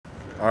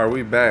All right,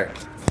 we back.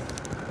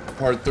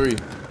 Part 3.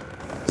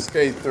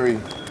 Skate 3.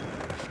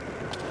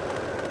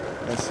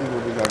 Let's see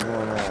what we got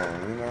going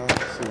on, you know?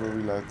 Let's see where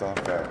we left off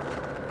at.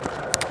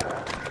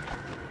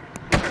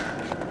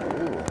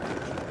 Ooh.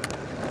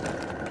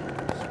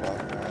 Spot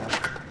down.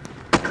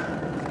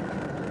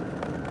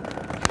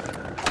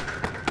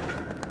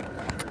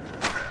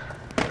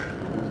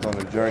 We was on a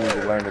journey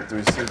to learn the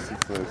 360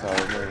 flips. I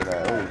remember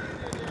that. Oh.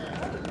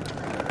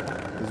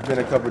 It's been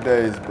a couple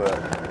days, but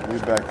we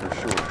back for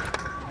sure.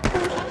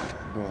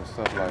 Doing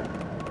stuff like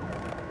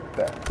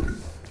that.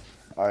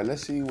 Alright,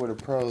 let's see where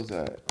the pros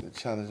at. The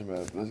challenge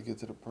map. Let's get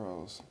to the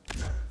pros.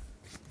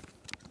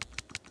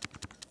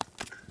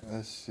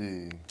 Let's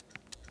see.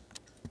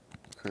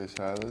 Chris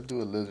High. Let's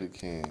do a Lizard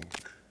King.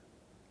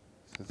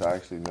 Since I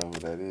actually know who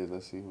that is,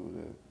 let's see who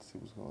that. See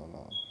what's going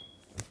on.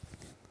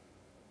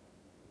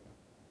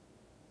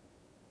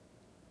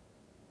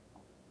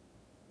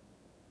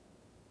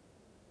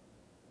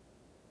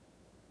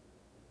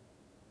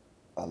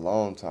 A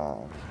long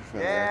time.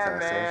 Yeah,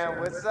 man.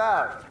 What's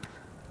up?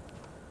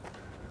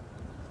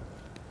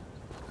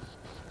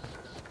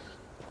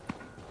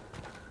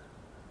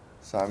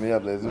 Sign me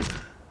up, Lizard.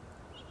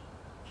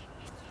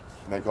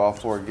 Make all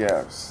 4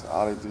 gaps.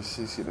 Ollie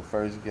 360, the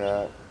first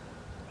gap.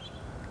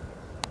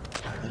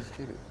 Let's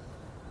get it.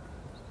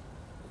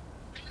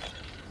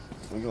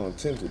 We're gonna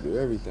attempt to do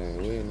everything.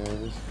 We ain't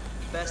nervous.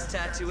 Best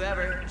tattoo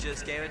ever.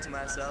 Just gave it to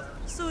myself.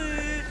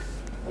 Sweet.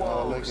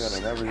 Whoa, look at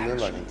him. That really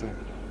look like it too.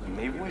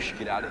 Maybe we should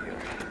get out of here.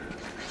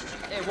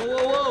 Hey, whoa,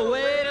 whoa, whoa,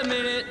 wait a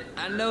minute.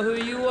 I know who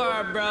you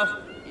are, bro.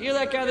 You're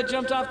that guy that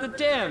jumped off the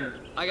dam.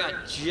 I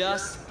got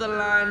just the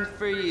line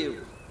for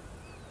you.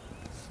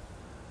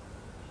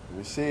 Let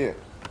me see it.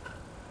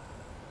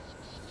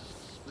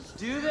 Let's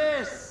do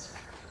this.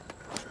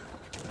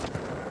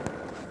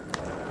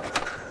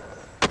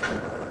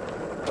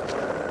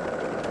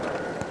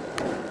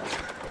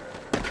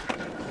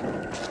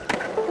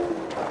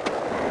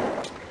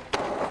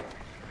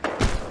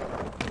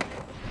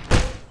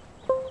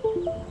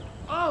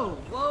 Oh,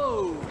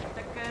 whoa.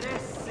 Te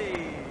carece.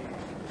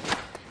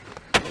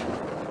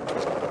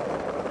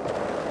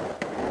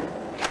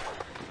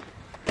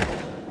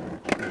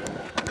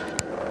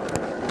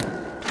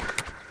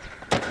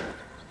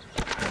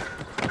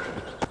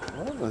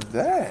 What was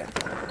that?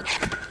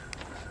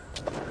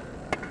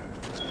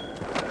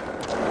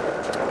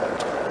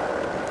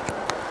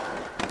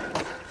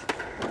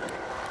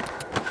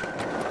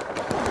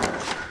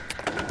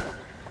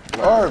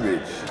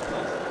 Garbage.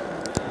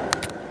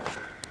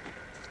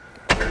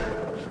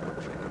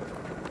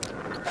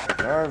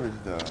 Garbage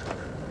though. You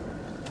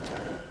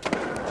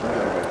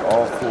gotta make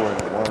all 4 in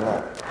one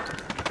line.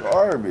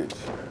 Garbage.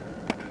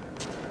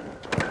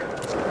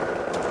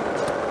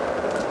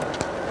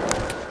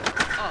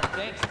 Oh,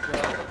 thanks, bro.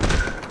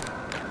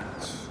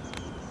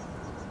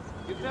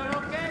 You feeling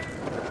okay?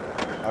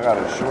 I got a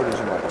shortage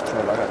in my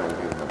controller. I gotta go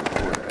get another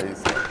cord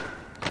ASAP.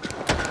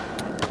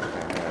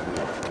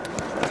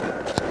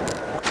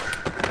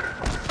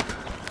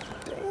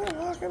 Damn,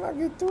 how can I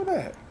get through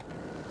that?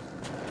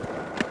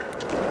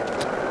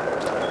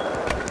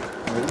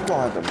 Man, you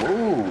gonna have to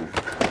move.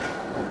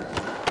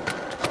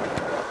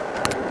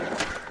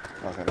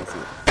 Okay, that's it.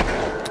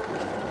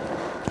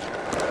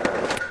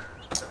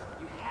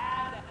 You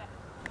had it.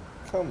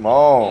 Come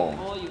on.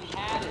 Boy, you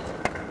had it.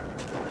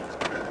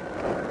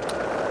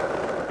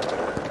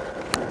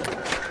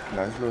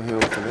 Nice little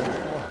hill for them.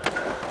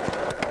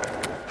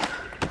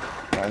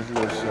 Nice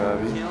little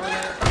shovey. Killing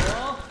it,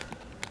 bro.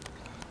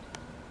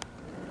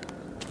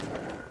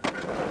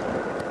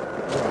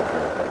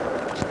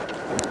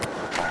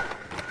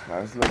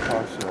 Nice little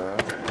pop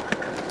shove.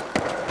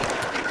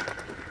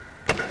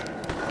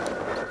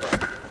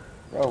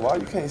 Bro, why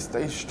you can't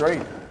stay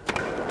straight?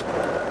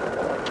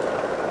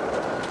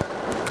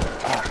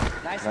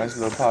 Nice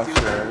little pop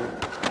shove.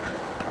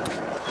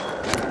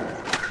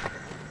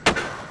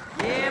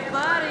 Yeah,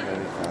 buddy.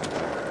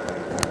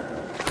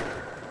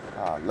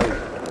 Ah, late.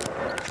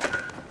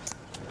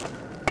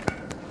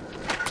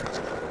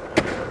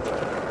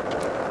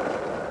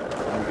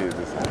 Let me get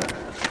this one.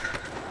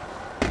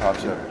 Pop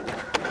shove.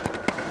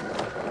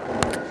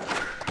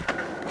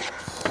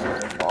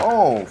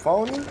 Oh,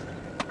 Fony.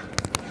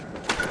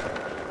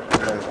 I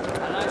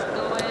like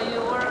the way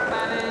you work,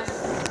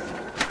 Alice.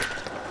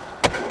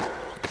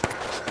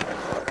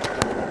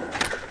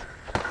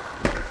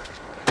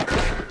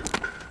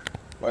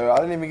 Wait, I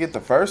didn't even get the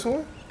first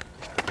one?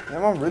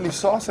 Damn, I'm really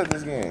sauce at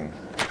this game.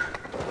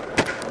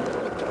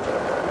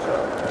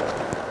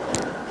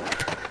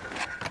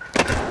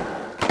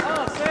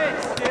 Oh, say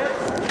it, Skip.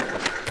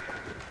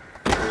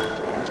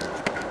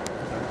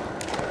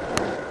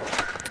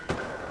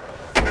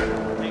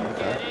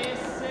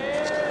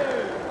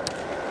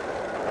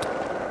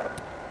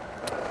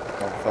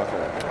 Don't fuck it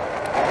up.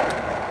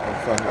 Don't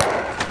fuck it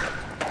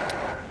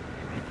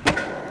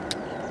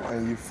up.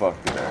 And you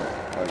fucked it up.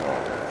 I know.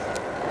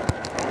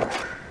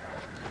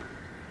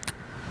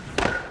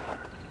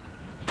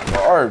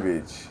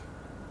 Garbage.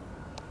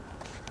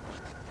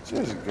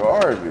 Just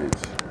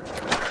garbage.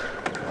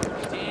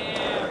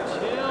 Damn,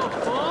 chill,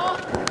 fool.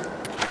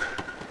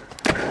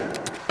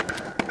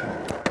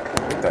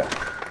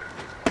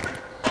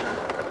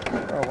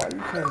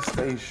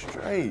 stay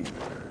straight.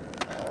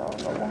 I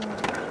don't know why.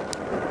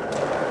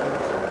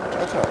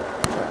 Watch out.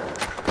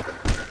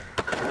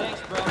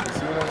 Thanks, bro.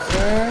 See what I'm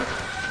saying?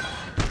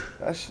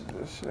 That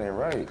shit ain't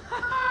right.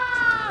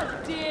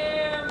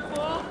 Damn,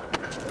 fool.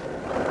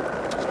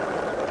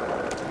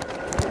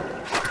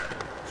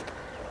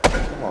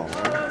 Come on,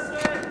 man.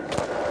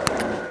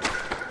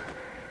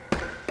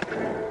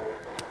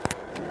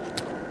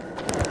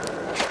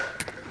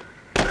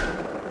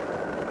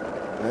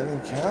 That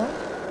didn't count?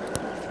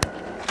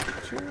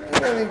 What you mean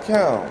that didn't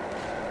count?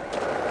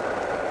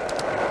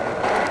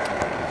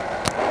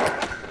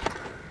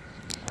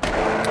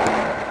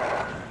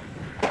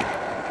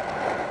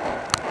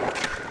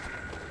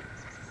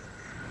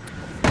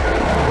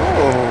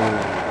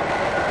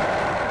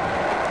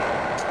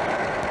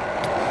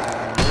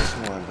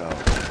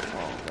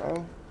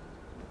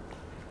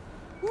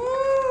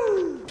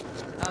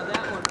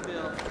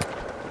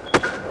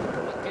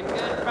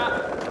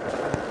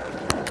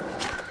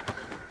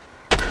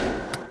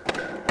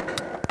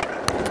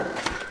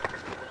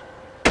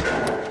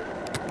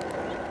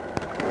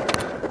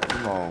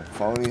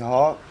 Fony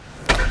Hawk.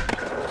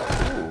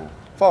 Ooh,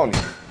 Fony.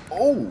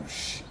 Oh,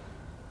 shit.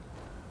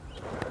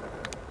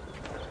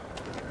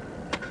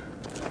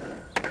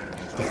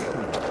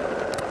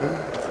 Come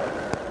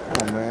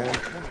on, man.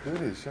 Let's do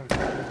this.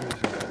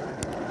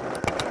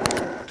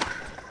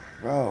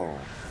 Bro,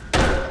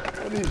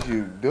 what is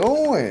you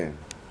doing?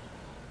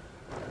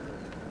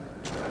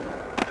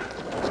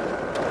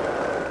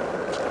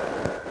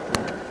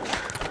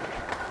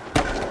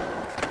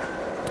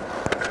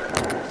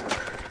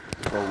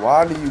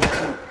 Why do you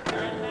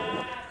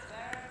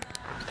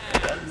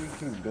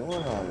keep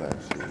doing all that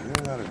shit? You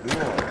don't gotta do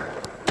all that.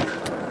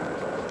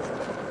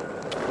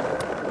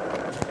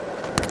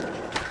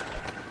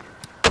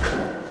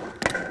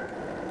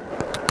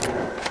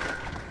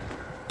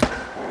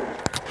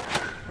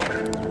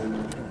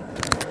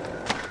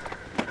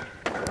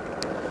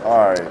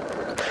 Alright.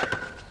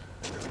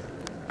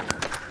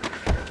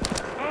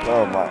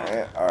 Oh my,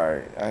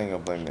 alright. I ain't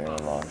gonna blame the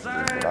analog, but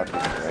I think the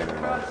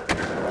analog.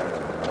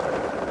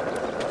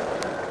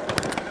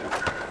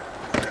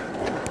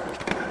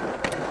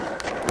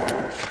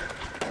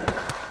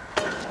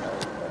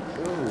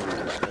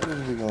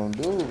 Gonna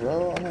do, bro?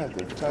 I'm gonna have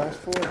to fast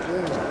forward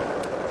this.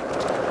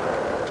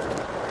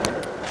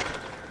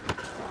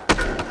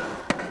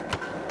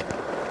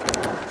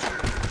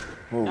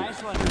 Move.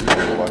 Nice one.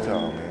 Watch out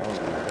on me. I'm gonna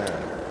be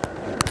down.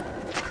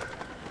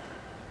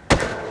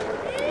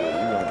 You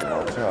gonna have to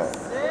watch out.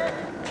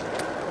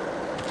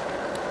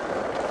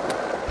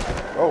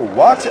 Oh,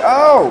 watch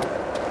out!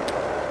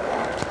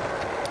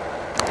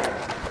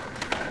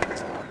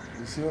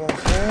 You see what I'm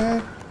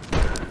saying?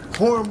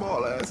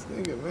 Cornball ass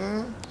nigga,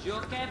 man.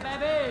 Joke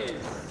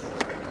babies.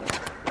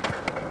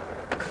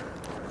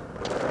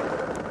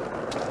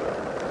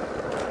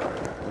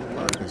 I'm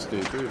liking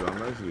State 3 though.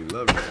 I'm actually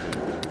loving State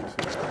 3.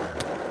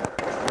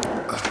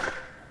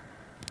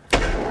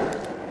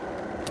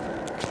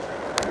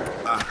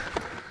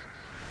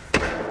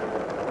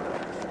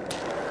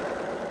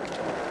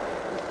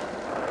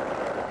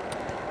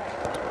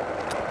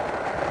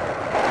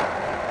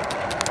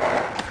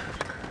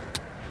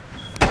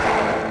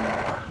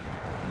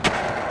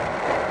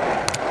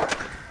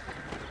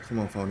 Come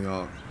on, Fony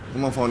Hawk.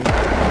 Come on, Fony.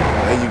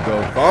 There you go,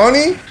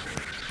 Fony.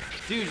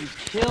 Dude, you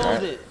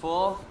killed it,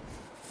 fool.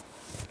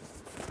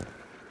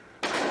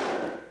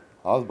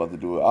 I was about to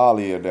do an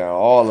ollie down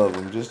all of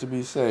them just to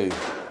be safe.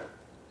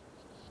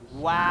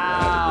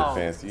 Wow.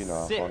 Fancy, you know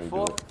how Sick, Fony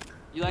fool. do it.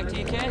 You like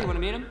TK? You want to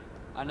meet him?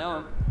 I know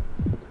him.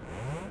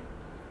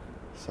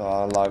 So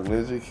I unlocked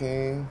Lizard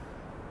King.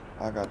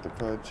 I got the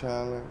pro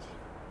challenge.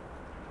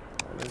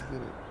 Right, let's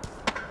get it.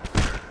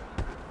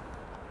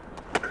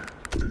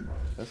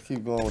 Let's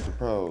keep going with the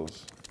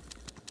pros.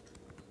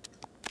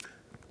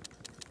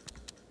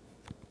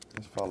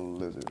 Let's follow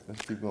the lizard.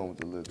 Let's keep going with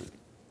the lizard.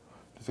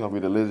 This is gonna be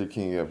the Lizard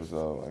King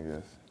episode, I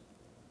guess.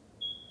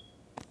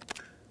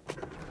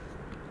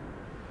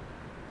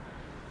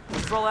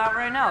 Let's roll out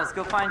right now. Let's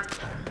go find...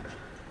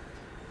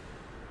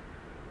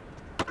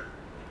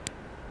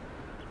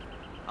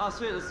 Oh,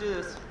 sweet. Let's do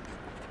this.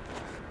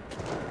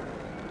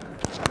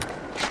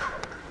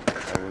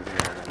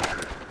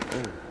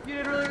 You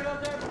did really good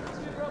up there.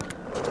 Sweet, bro.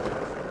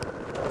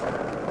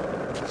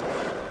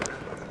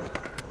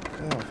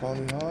 Damn,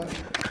 Fony Hawk.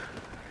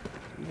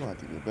 You gonna have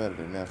to get better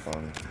than that,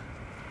 Fony.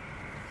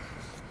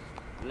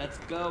 Let's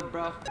go,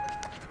 bro.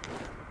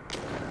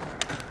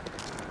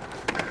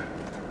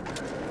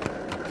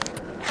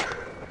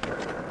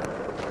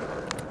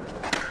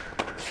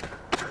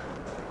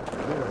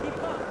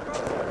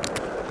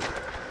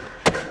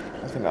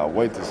 I cannot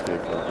wait to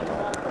skate for him. I'm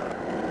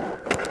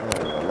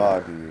not gonna lie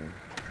to you.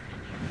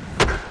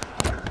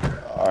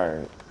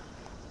 Alright.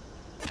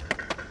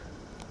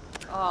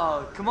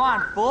 Oh, come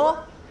on, fool.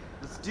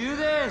 Let's do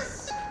this.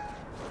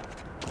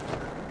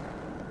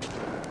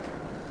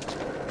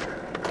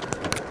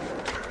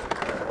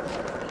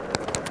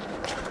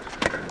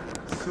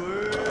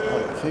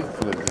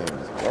 Kickflip game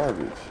is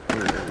garbage.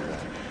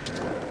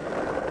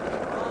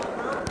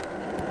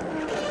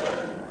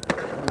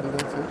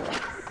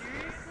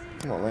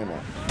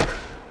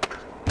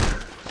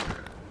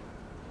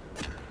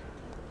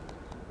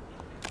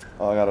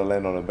 Oh, I gotta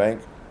land on the bank.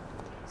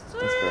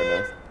 That's fair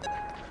enough.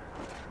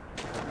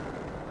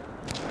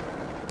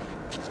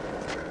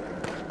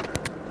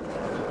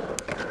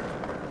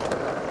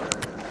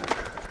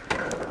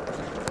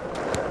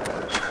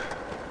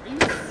 Are you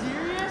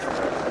serious?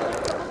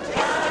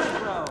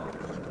 Bro.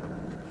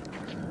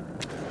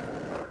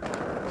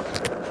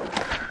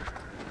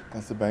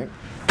 That's the bank.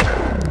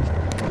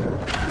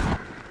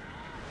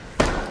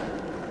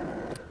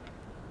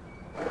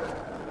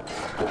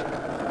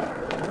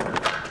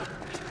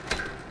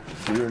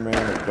 Dear man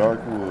of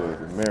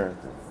Darkwood,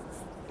 America.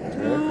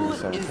 America is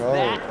some cold.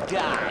 That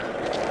guy?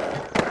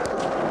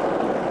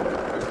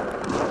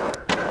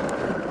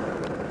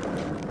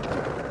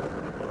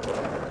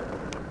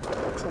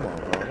 Come on,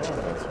 bro. Don't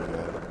mess with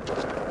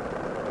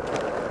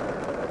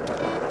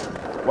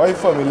that. Wait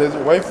for me,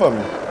 lizard. Wait for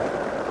me.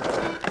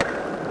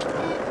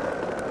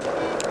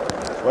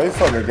 Wait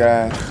for me,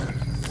 guys.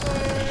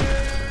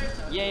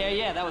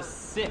 Yeah. That was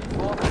sick,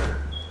 boy.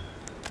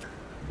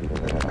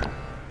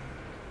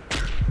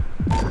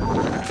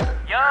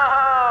 Yo,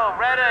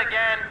 Retta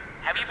again.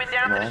 Have you been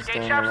down to the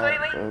skate shops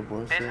lately?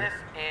 Business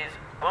is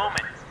booming.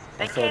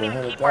 They can't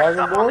even keep our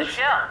stuff on the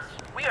shelves.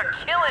 We are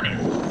killing it.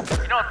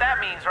 You know what that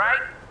means, right?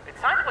 It's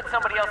time to put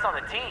somebody else on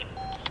the team.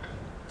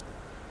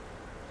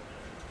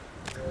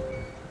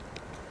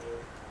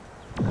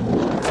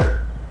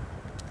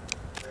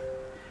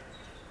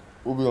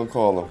 What we gonna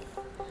call him?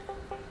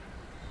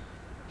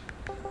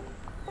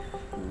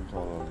 We gonna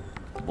call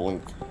him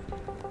Blink.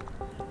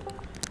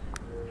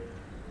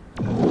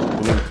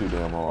 Blink too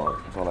damn hard.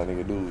 That's all that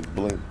nigga do is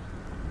blink.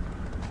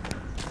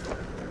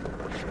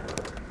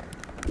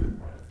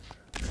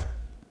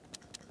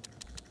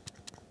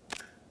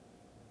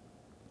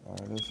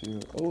 Alright, let's see.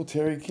 Oh,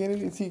 Terry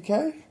Kennedy,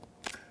 TK?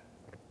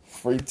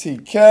 Free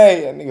TK.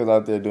 That nigga's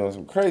out there doing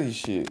some crazy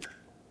shit.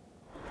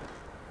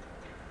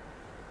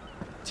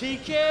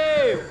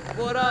 TK,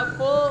 what up,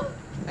 fool?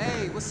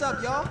 Hey, what's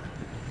up, y'all?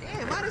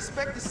 Damn, I didn't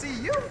expect to see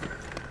you.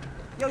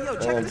 Yo,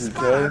 check Oh, this TK.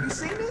 spot out. Have you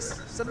seen this?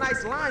 It's a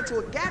nice line to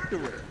a gap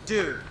through it.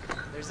 Dude,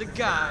 there's a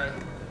guy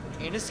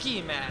in a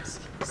ski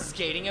mask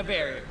skating a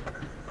barrier.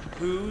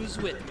 Who's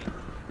with me?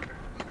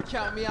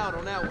 Count me out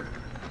on that one.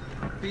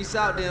 Peace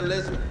out then,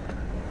 lizard.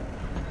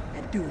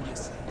 And dude,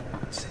 listen.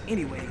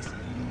 Anyways,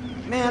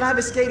 man, I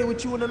haven't skated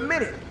with you in a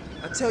minute.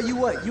 I tell you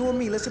what, you and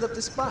me, let's hit up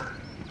this spot.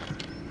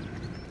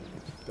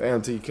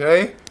 Damn,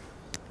 TK.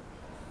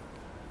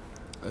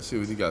 Let's see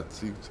what he got.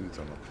 See what he's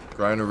talking about.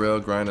 Grind the rail,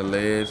 grind the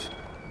ledge,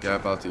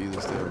 gap out to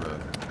either stair rail.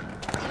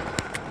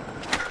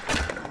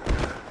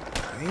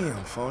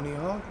 Damn, Fony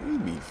Hawk, we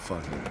be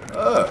fucking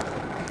up.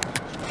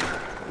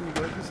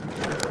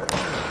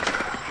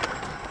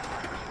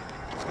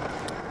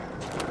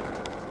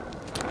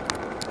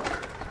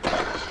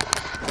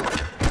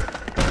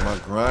 My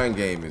grind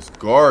game is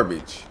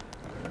garbage.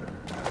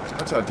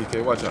 Watch out,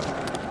 DK, watch out.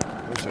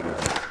 Let me show you.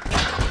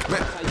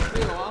 Man, How you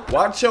feel, huh?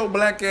 watch your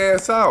black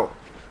ass out.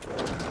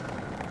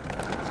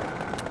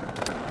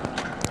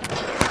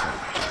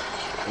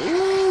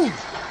 Ooh.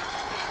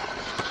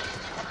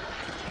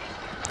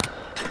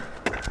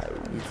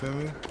 You feel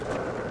me?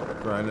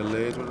 Grind the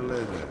ledge with the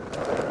ledge at.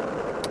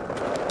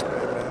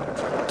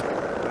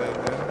 Hey,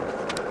 man.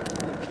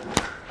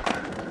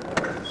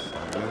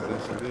 I guess that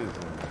shit is,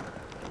 man.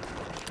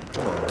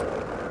 Come on.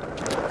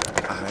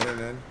 Ain't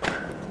nothing.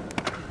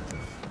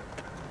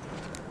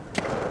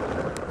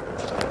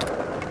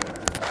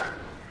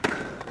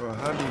 Bro,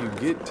 how do you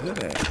get to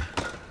that?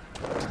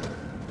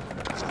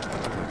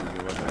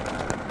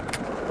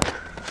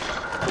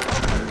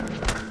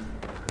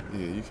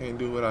 Yeah, you can't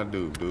do what I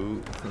do,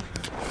 dude.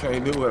 You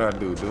can't do what I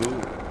do, dude.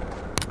 You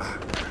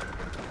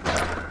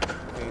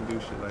can't do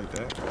shit like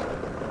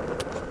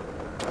that.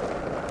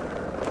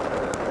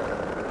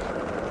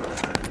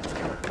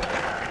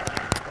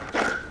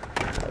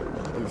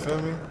 You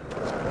feel me?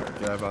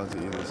 Grab out to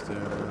either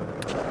steering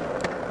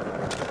wheel.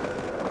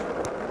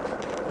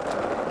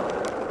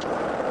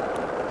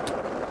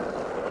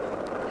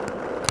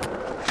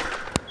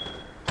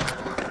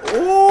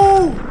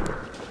 Ooh!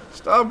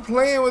 Stop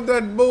playing with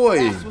that boy.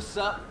 That's what's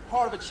up.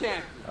 Heart of a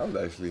champion. That was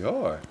actually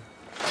hard.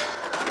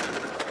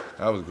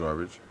 That was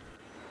garbage.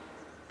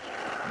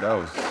 That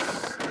was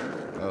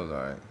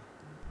alright.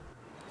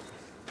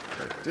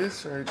 Like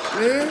this right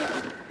there.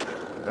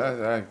 That's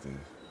active.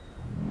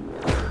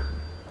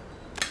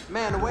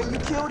 Man, the way you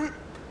killed it,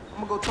 I'm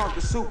gonna go talk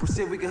to Super,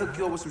 see if we can hook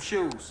you up with some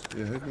shoes.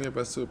 Yeah, hook me up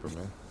at Super,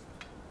 man.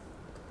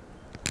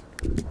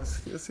 Let's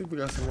see if we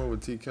got some more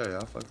with TK.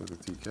 I fuck with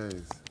the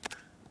TKs.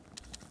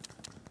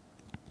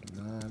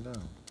 Nah, I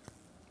know.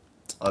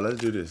 Oh, let's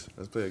do this.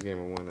 Let's play a game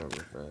of one up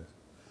real fast.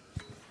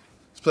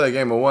 Let's play a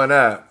game of one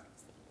app.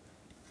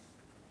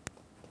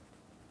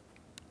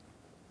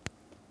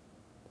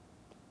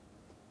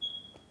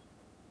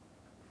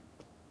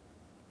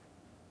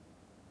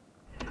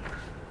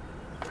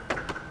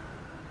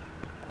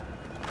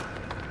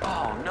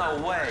 Oh,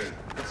 no way.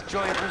 It's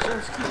Joey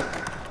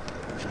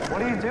Brzezinski.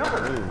 What are you doing?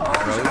 Ooh, Oh,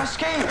 bro. he's gonna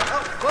skate.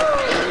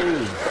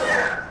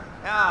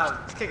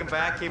 Ah, just kicking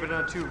back, keeping it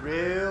on 2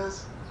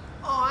 reels.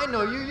 Oh, I I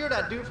know you. You're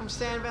that dude from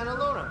San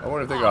Vanalona. I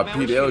wonder if they got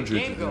Pete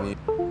Eldridge in the...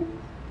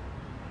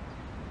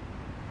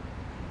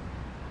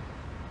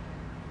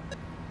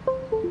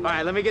 All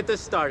right, let me get this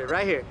started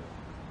right here.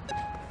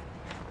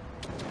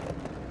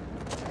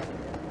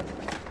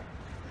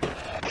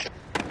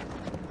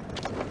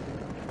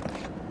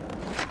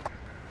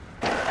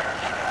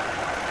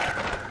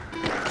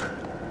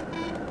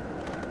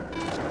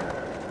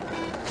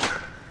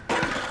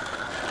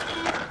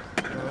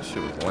 That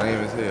shit was lame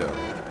as hell.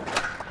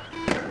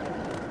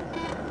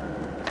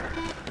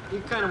 You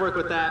can kind of work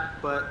with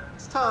that, but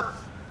it's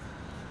tough.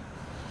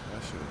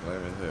 That shit was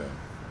lame as hell.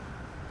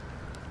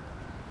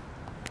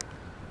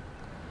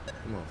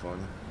 Come on,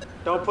 Fony.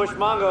 Don't push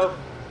Mongo.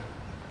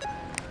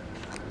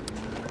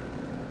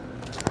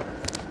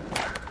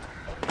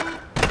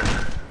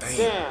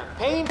 Damn,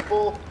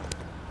 painful.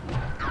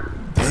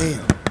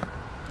 Damn.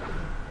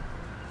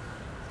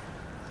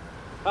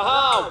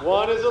 Haha,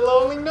 one is a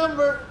lonely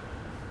number.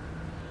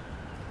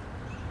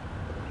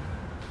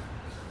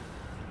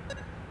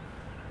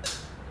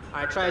 All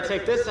right, try to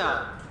take this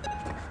out.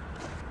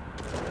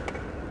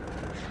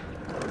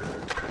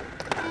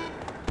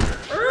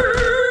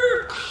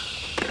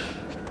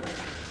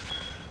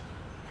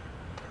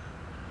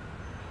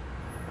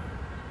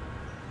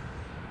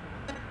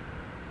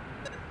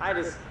 I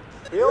just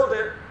killed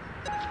it.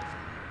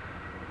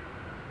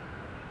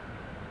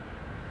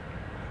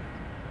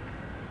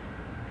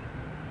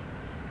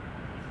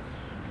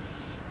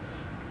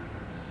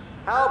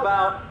 How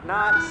about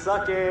not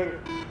sucking?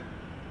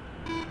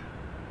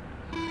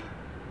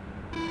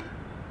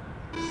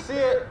 See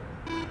it?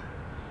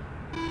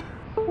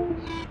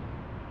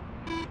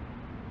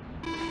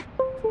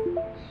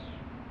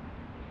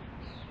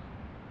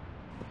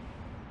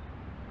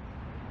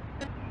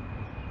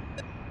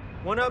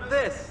 One up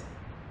this.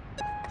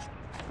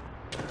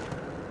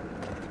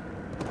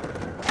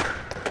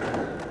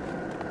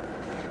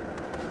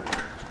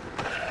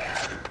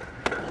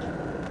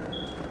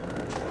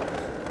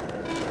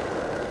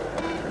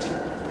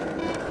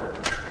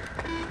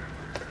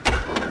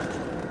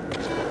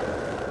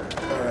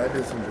 I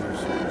did some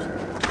bullshit.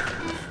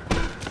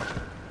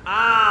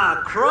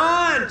 Ah,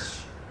 crunch!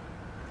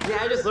 Yeah,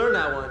 I just learned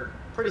that one.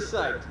 Pretty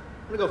psyched.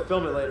 I'm gonna go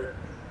film it later.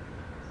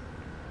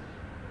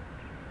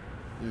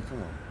 Yeah,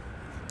 come on.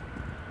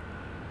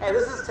 Hey,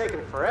 this is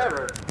taking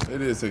forever.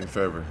 It is taking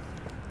forever.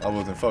 I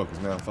wasn't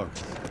focused, now I'm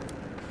focused.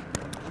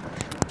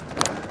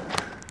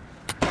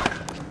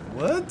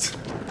 What?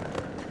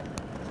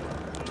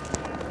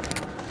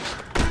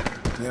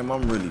 Damn,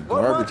 I'm really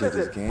garbage at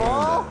this game,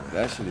 though.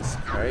 That shit is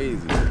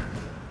crazy.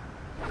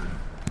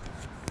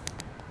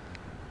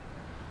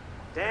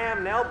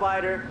 Damn, nail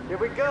biter. Here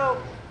we go.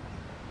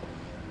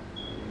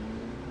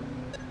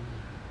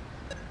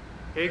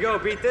 Here you go,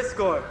 beat this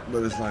score.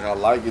 But it's like I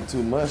like it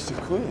too much to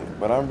quit,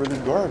 but I'm really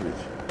garbage.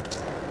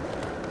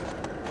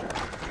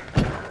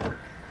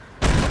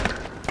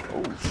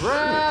 Oh,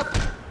 Wrap!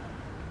 shit.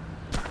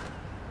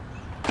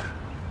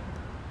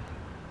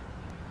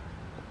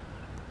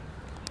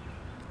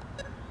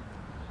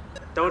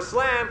 Don't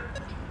slam.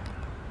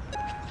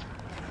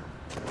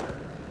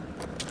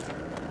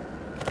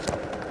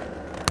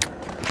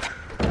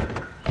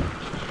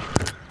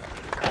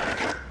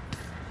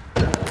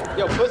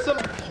 Yo, put some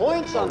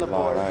points on the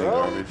board, I ain't bro.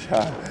 garbage.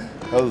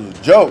 Those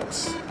were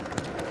jokes.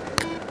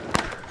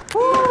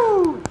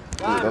 Woo!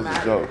 Dude, those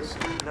are jokes.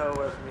 No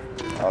worth me.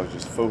 I was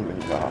just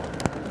fooling y'all.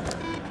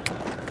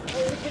 Hey,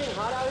 is it getting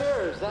hot out here,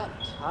 or is that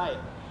tight?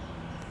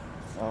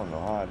 I don't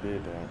know how I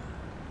did that.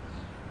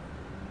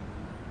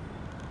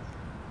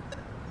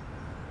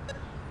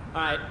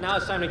 All right, now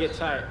it's time to get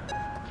tight.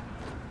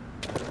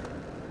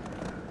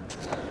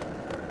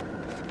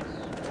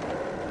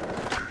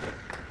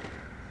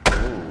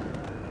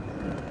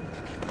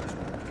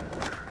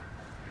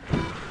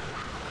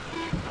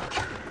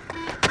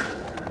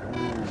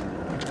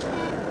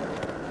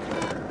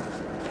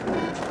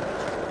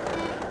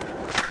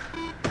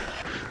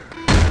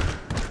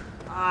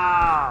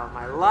 Ah,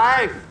 my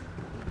life!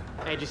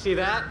 Hey, did you see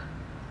that?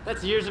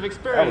 That's years of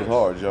experience. That was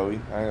hard,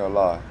 Joey. I ain't gonna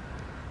lie.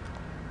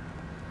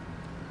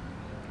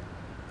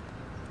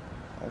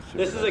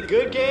 This is a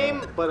good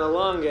game, but a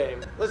long game.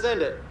 Let's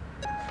end it.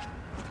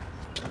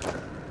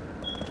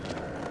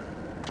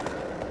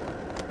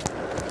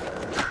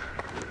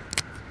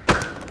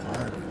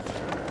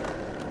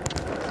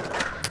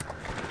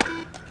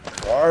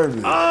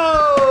 Garbage.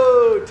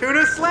 Oh,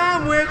 tuna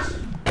slamwich.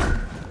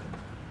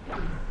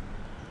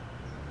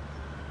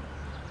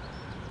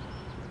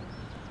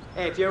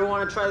 Hey, if you ever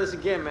want to try this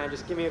again, man,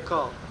 just give me a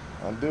call.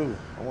 I do.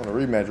 I want a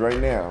rematch right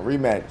now.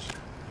 Rematch.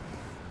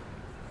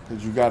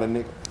 Cause you got a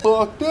nigga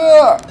fucked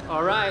up.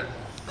 All right,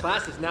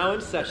 class is now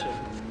in session.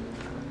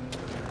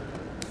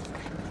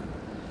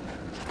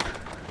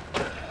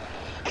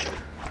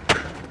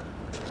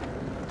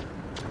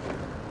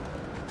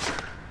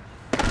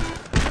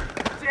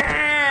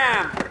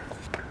 Damn!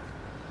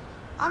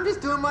 I'm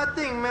just doing my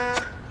thing,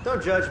 man.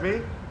 Don't judge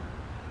me.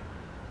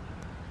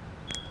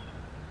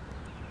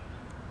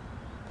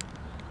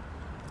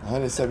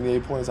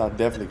 178 points. I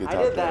definitely could top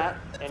I did that.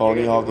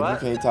 Fony Hawk, if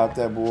you can't top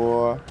that,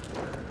 boy.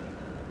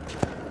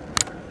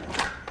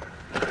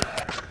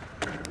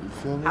 You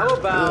feel me? How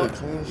about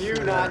clean you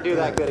shit not like do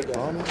that good again?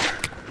 Fony?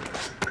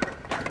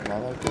 Not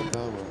like that,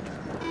 though, but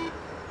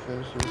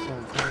finish with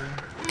something clean.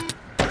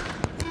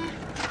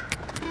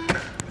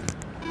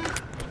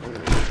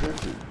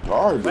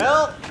 Garbage.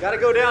 Well, gotta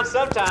go down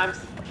sometimes.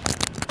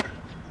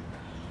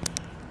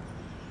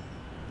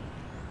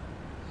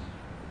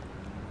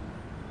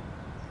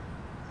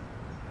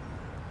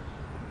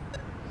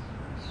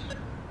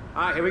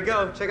 All right, here we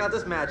go. Check out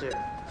this magic.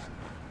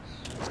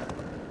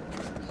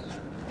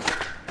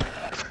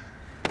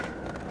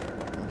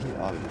 He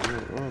out of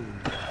here early.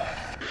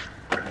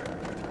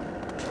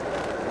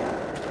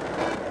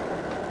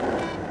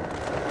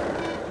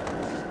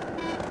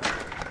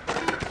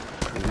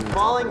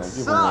 Falling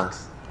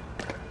sucks.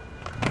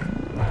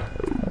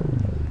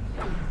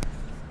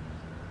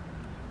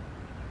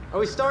 Are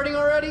we starting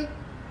already?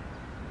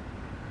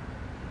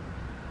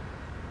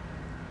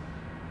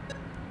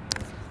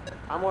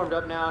 I'm warmed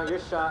up now. Your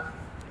shot.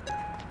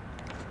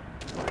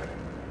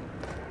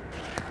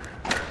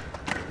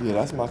 Yeah,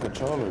 that's my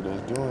controller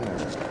that's doing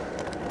that.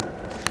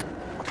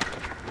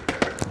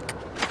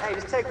 Hey,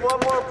 just take one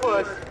more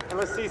push and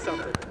let's see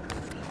something.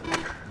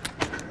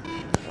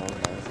 Oh,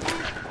 nice.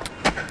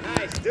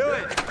 Nice, do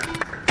it.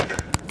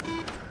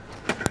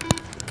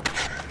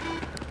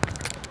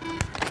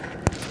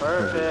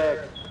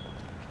 Perfect.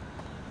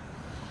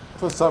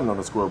 Put something on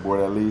the scoreboard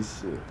at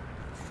least. Shit.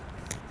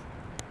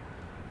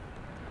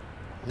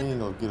 He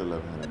ain't gonna get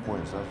 1,100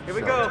 points. That's Here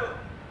we go.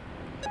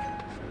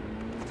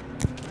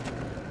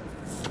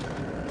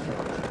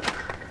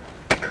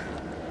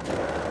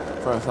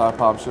 Front side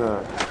pop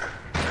shot.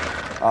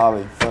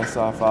 Ollie, front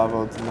side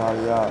 5-0 to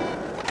Naughty out.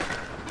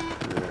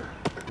 Yeah,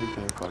 he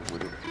can't fuck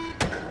with it.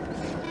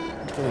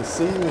 He can't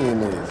see me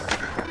in this.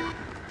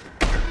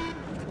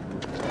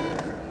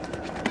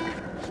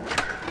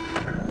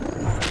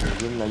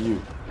 Give me that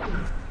you.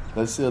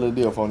 Let's seal the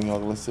deal, Fony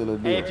Hawk. Let's seal the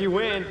deal. Hey, if you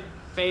win,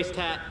 face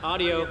tat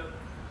audio.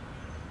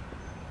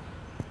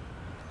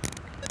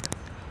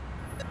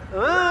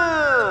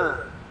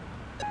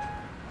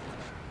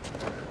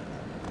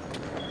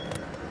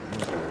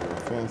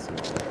 Fancy.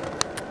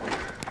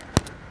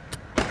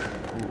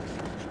 Ooh.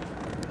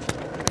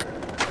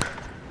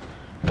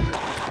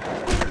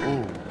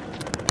 Ooh.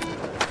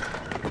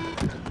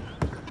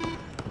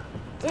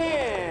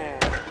 Damn.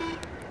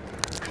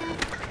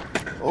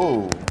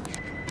 Oh.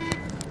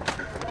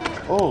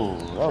 Oh,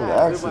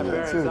 that was an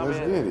accident too. Let's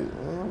get it.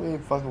 We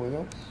ain't fucking with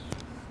him.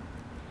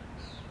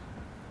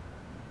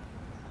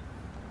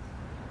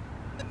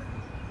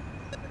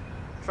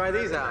 Try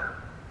these out.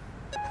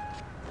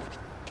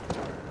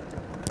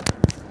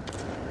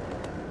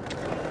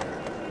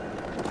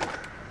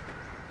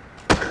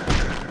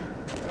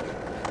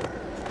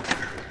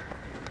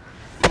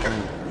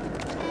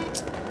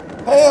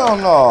 Hell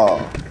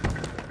no!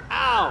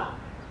 Ow!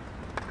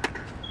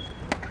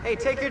 Hey,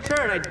 take your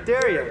turn. I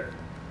dare you.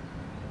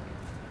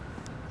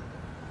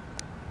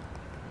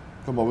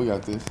 Come on, we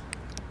got this.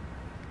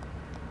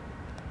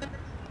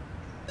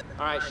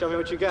 All right, show me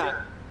what you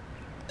got.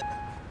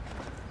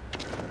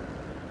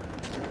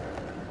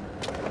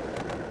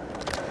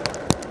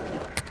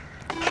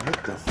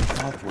 What the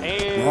fuck was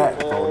that,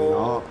 Fony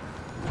Hawk?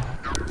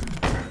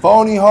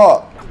 Fony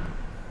Hawk!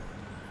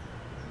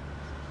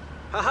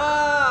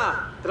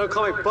 Ha-ha! They don't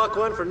call me Buck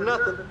One for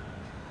nothing.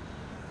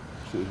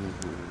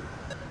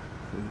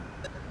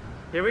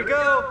 Here we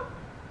go.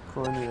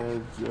 Corny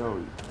ass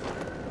Joey.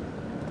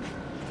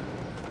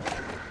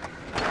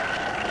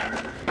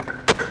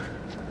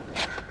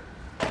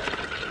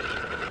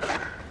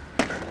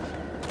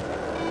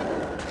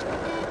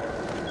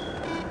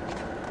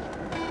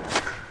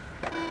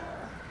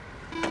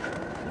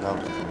 That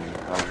was clean.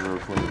 That was real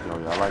clean,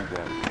 Joey. I like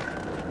that.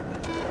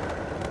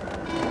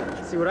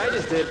 See, what I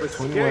just did was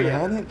scare you.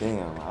 2100?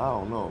 Damn, I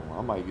don't know.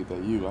 I might get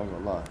that you. I ain't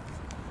gonna lie.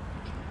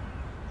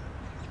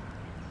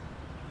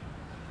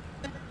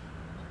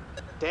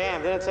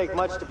 Damn, didn't take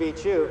much to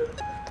beat you.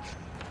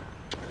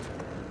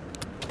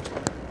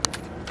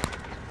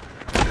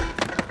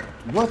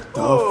 What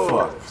the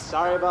fuck?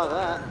 Sorry about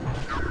that.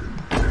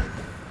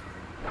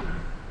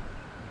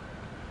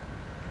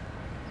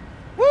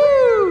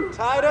 Woo!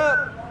 Tied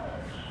up.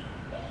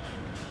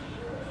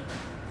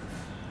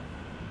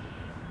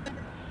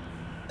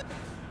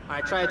 All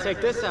right, try to take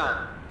this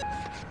out.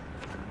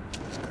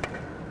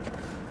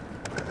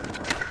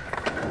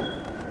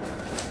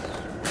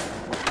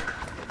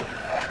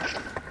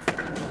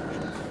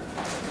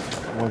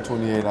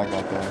 $128, I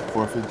got that.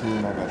 $415,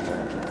 I got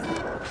that.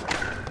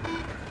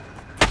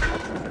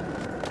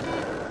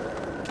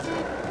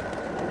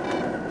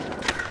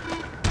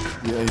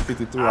 Yeah,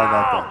 $853, I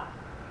got that.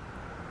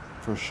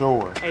 For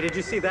sure. Hey, did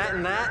you see that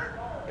and that?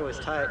 It was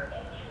tight.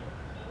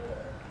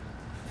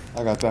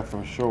 I got that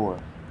for sure.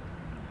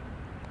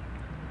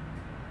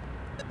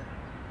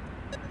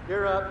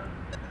 You're up.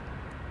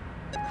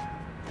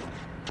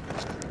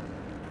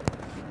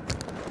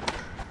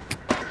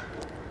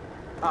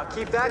 I'll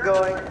keep that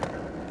going.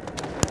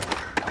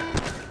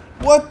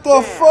 What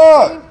the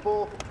fuck?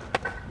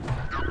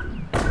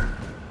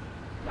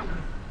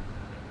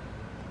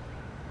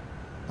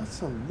 That's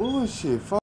some bullshit.